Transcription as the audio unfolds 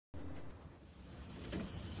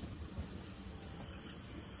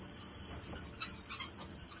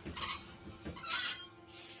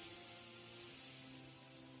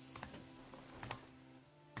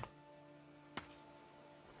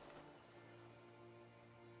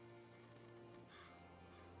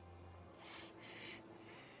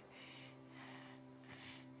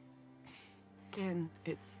Ken,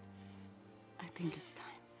 I think it's time.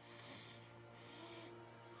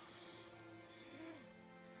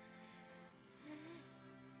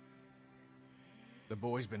 The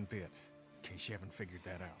boy's been bit, in case you haven't figured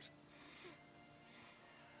that out.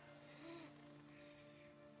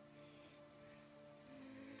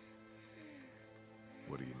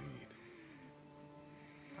 What do you need?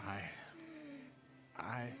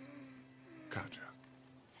 Katja.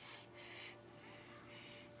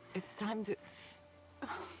 It's time to... Oh,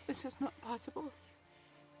 this is not possible.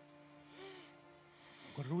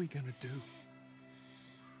 What are we gonna do?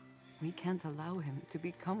 We can't allow him to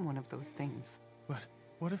become one of those things. But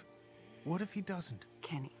what if he doesn't?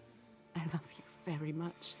 Kenny, I love you very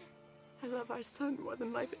much. I love our son more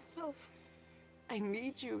than life itself. I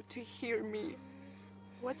need you to hear me.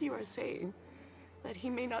 What you are saying, that he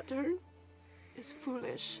may not turn, is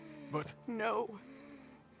foolish. But... No.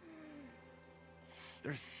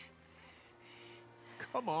 There's...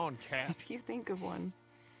 Come on, Kat. If you think of one,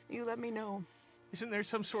 you let me know. Isn't there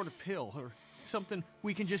some sort of pill or something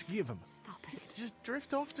we can just give him? Stop it. Just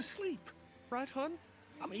drift off to sleep. Right, hun?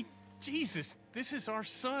 I mean, Jesus, this is our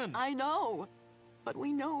son. I know. But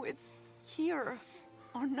we know it's here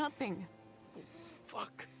or nothing. Oh,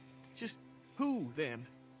 fuck. Just who, then?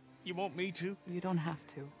 You want me to? You don't have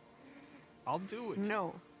to. I'll do it.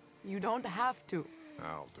 No, you don't have to.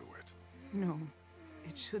 I'll do it. No,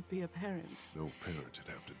 it should be apparent. No parent should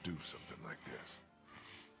have to do something like this.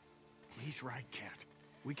 He's right, Kat.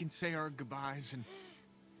 We can say our goodbyes and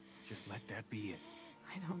just let that be it.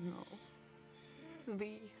 I don't know.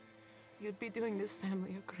 Lee, you'd be doing this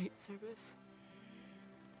family a great service.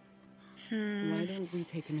 Why don't we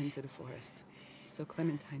take him into the forest, so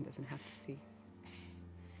Clementine doesn't have to see?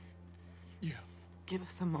 Yeah. Give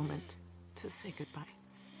us a moment to say goodbye.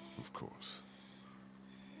 Of course.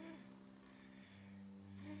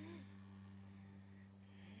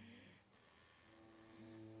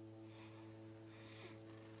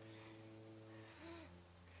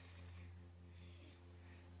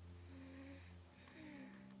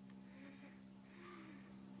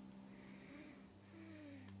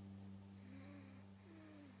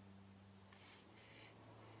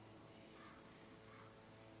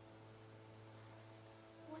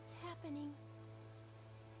 What's happening?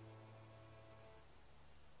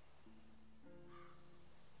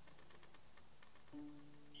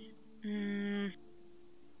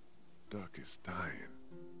 Duck is dying.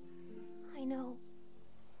 I know.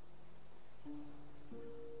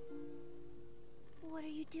 What are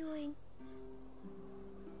you doing?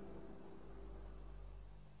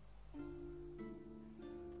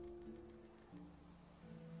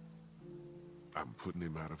 I'm putting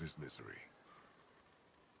him out of his misery.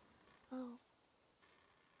 Oh.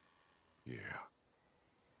 Yeah.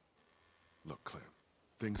 Look, Clem.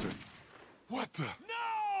 Things are... What the...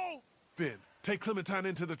 No! Ben, take Clementine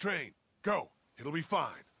into the train. Go. It'll be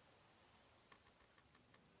fine.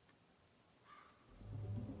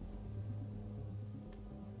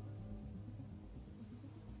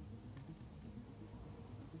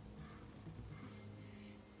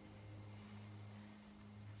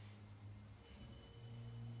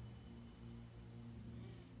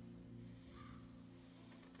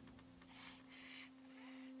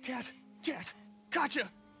 Kat! Katja!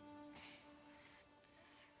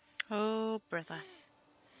 Oh, brother.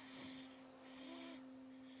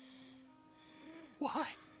 Why?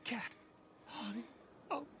 Kat? Honey?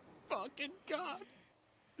 Oh, fucking God.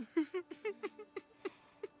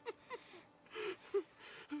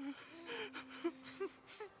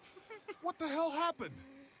 What the hell happened?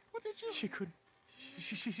 What did you... She couldn't...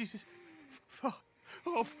 She just...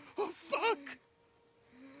 Oh, fuck!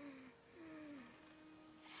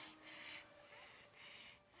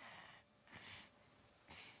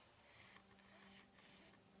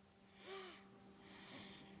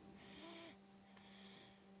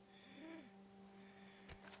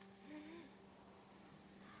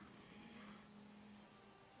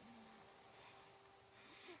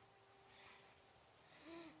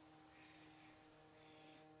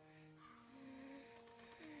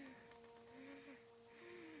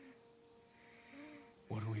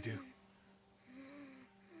 What do we do?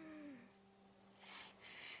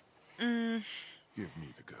 Give me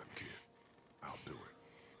the gun, kid. I'll do it.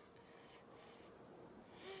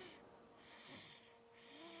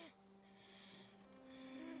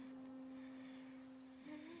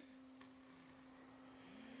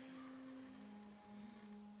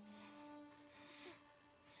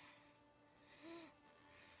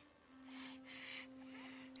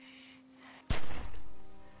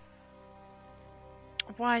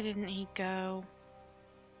 Why didn't he go?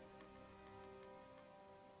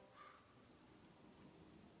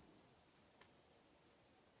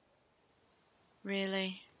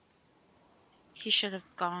 Really? He should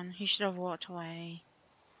have gone. He should have walked away.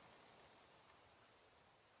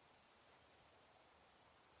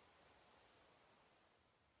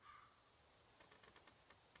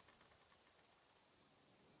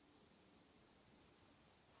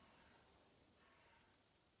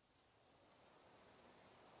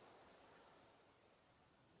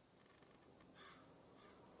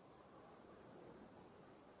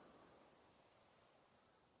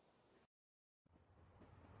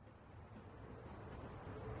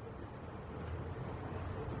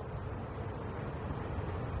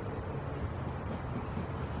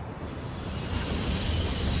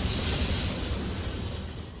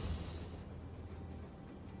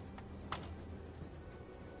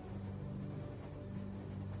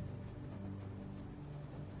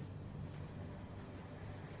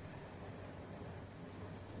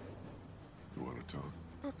 You want to talk?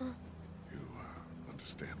 You,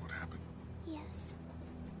 understand what happened? Yes.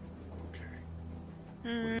 Okay.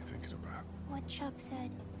 What are you thinking about? What Chuck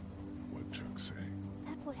said. What Chuck say?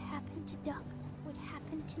 That what happened to Duck would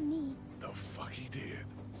happen to me. The fuck he did?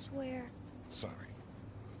 Swear. Sorry.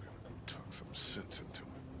 I'm gonna go talk some sense into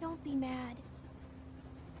him. Don't be mad.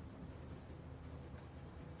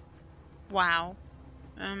 Wow.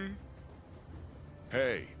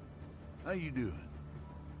 Hey, How you doing?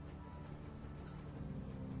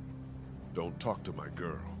 don't talk to my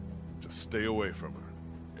girl. Just stay away from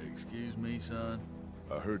her. Excuse me, son?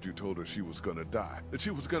 I heard you told her she was gonna die, that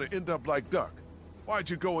she was gonna end up like Duck. Why'd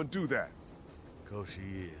you go and do that? 'Cause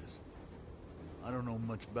she is. I don't know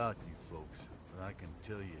much about you folks, but I can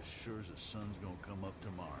tell you as sure as the sun's gonna come up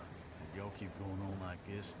tomorrow. If y'all keep going on like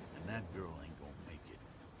this, and that girl ain't gonna make it.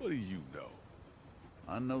 What do you know?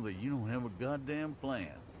 I know that you don't have a goddamn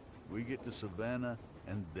plan. We get to Savannah,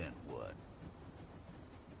 and then what?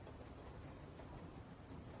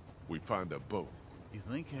 We find a boat. You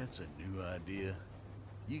think that's a new idea?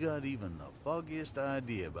 You got even the foggiest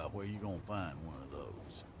idea about where you're gonna find one of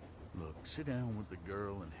those. Look, sit down with the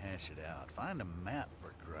girl and hash it out. Find a map,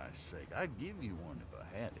 for Christ's sake. I'd give you one if I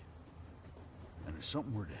had it. And if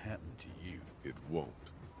something were to happen to you, It won't.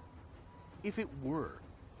 if it were,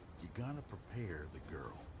 you gotta prepare the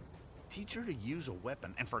girl. Teach her to use a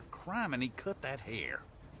weapon, and for crime, and he cut that hair.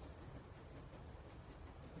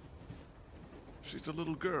 She's a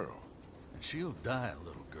little girl. And she'll die a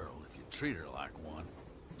little girl if you treat her like one.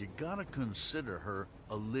 You gotta consider her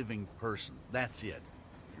a living person. That's it.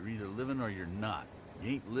 You're either living or you're not.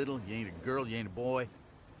 You ain't little, you ain't a girl, you ain't a boy.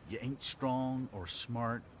 You ain't strong or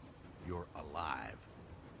smart. You're alive.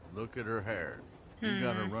 Look at her hair. You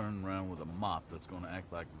got her running around with a mop that's gonna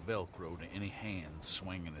act like Velcro to any hand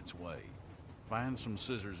swinging its way. Find some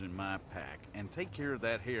scissors in my pack and take care of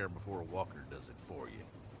that hair before Walker does it for you.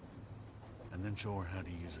 And then show her how to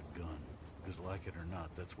use a gun. Because like it or not,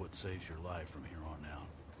 that's what saves your life from here on out.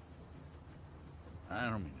 I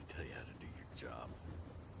don't mean to tell you how to do your job,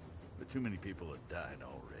 but too many people have died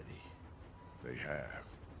already. They have.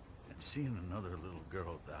 And seeing another little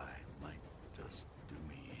girl die might just do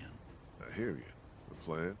me in. I hear you. A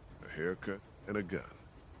plan, a haircut, and a gun.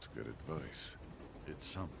 It's good advice. It's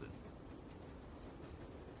something.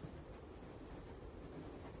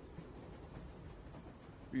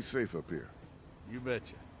 Be safe up here. You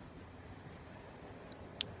betcha.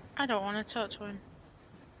 I don't want to talk to him.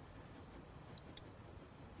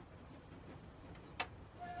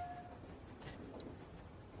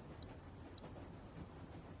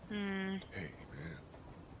 Hey, man.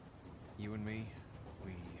 You and me,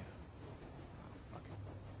 we... oh, fuck it.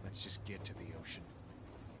 Let's just get to the ocean.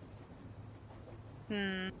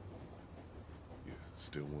 You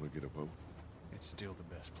still want to get a boat? It's still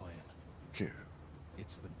the best plan. Can.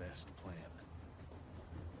 It's the best plan.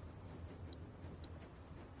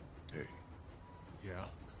 Hey, Yeah?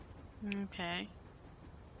 Okay.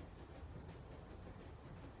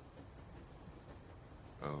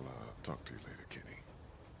 I'll, talk to you later, Kenny.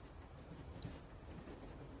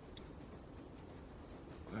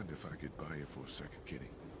 Mind if I get by you for a second, Kenny?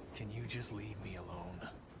 Can you just leave me alone?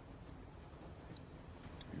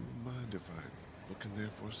 You mind if I look in there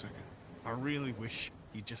for a second? I really wish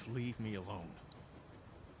you'd just leave me alone.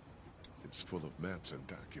 It's full of maps and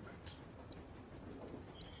documents.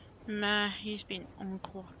 Meh, he's been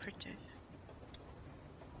uncooperative.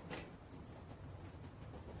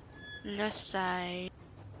 Let's say...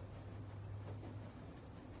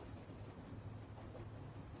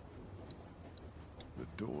 The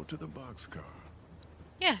door to the boxcar.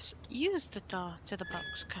 Yes, use the door to the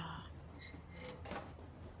boxcar.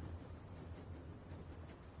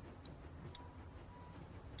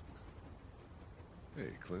 Hey,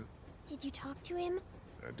 Clint. Did you talk to him?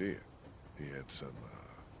 I did. He had some,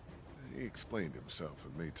 he explained himself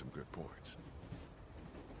and made some good points.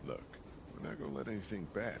 Look, we're not gonna let anything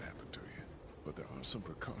bad happen to you, but there are some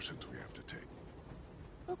precautions we have to take.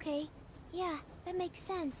 Okay. Yeah, that makes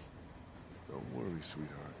sense. Don't worry,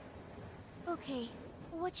 sweetheart. Okay.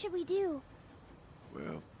 What should we do?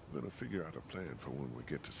 Well, we're gonna figure out a plan for when we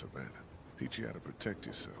get to Savannah. Teach you how to protect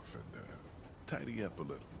yourself and, tidy up a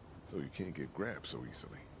little, so you can't get grabbed so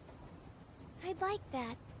easily. I'd like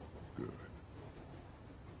that. Good.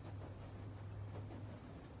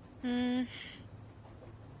 You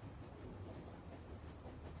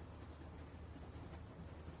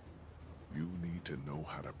need to know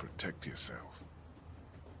how to protect yourself.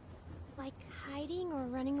 Like hiding or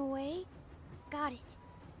running away? Got it.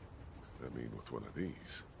 I mean, with one of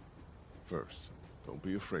these. First, don't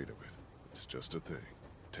be afraid of it. It's just a thing.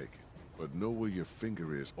 Take it. But know where your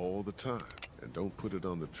finger is all the time, and don't put it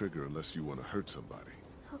on the trigger unless you want to hurt somebody.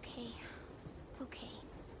 Okay. Okay.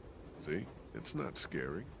 See? It's not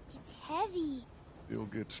scary. It's heavy. You'll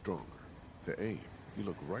get stronger. To aim, you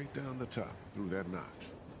look right down the top, through that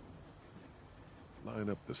notch. Line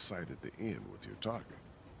up the sight at the end with your target.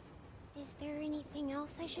 Is there anything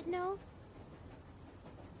else I should know?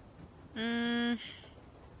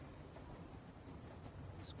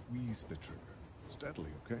 Squeeze the trigger.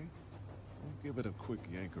 Steadily, okay? Don't give it a quick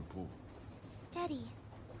yank or pull. Steady.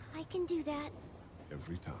 I can do that.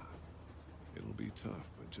 Every time. It'll be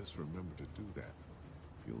tough, but just remember to do that.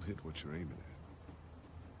 You'll hit what you're aiming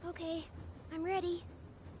at. Okay. I'm ready.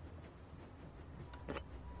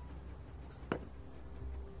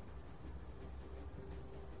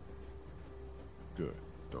 Good.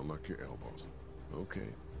 Don't lock your elbows.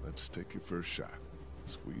 Okay, let's take your first shot.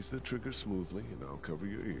 Squeeze the trigger smoothly, and I'll cover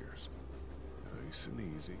your ears. Nice and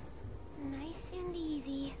easy. Nice and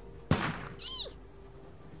easy.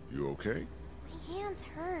 You okay? My hands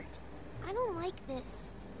hurt. I don't like this.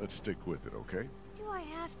 Let's stick with it, okay? Do I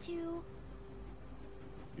have to?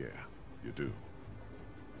 Yeah, you do.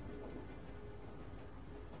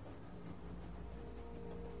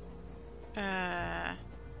 Okay,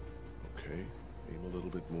 aim a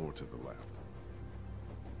little bit more to the left.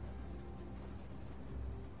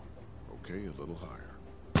 Okay, a little higher.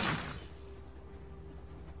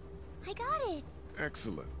 I got it.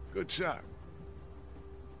 Excellent. Good shot.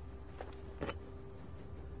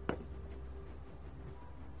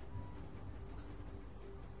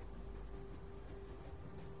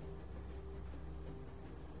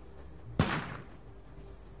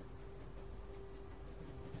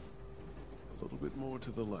 A little bit more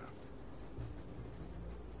to the left.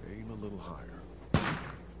 Aim a little higher.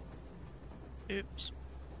 Oops.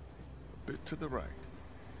 A bit to the right.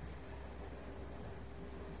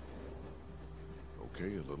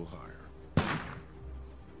 Okay, a little higher.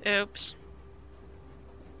 Oops.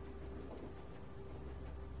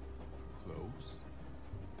 Close.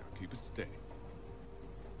 Now keep it steady.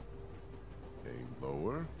 Aim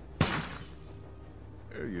lower.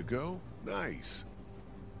 There you go. Nice.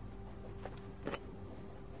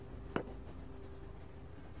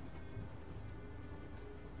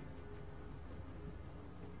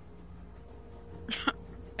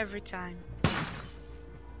 Every time. I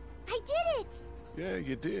did it! Yeah,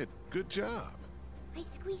 you did. Good job. I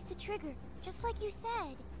squeezed the trigger, just like you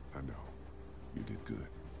said. I know. You did good.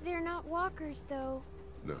 They're not walkers, though.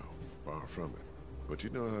 No, far from it. But you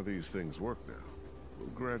know how these things work now. We'll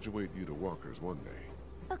graduate you to walkers one day.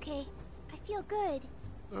 Okay, I feel good.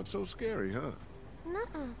 Not so scary, huh?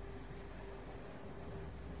 Nuh-uh.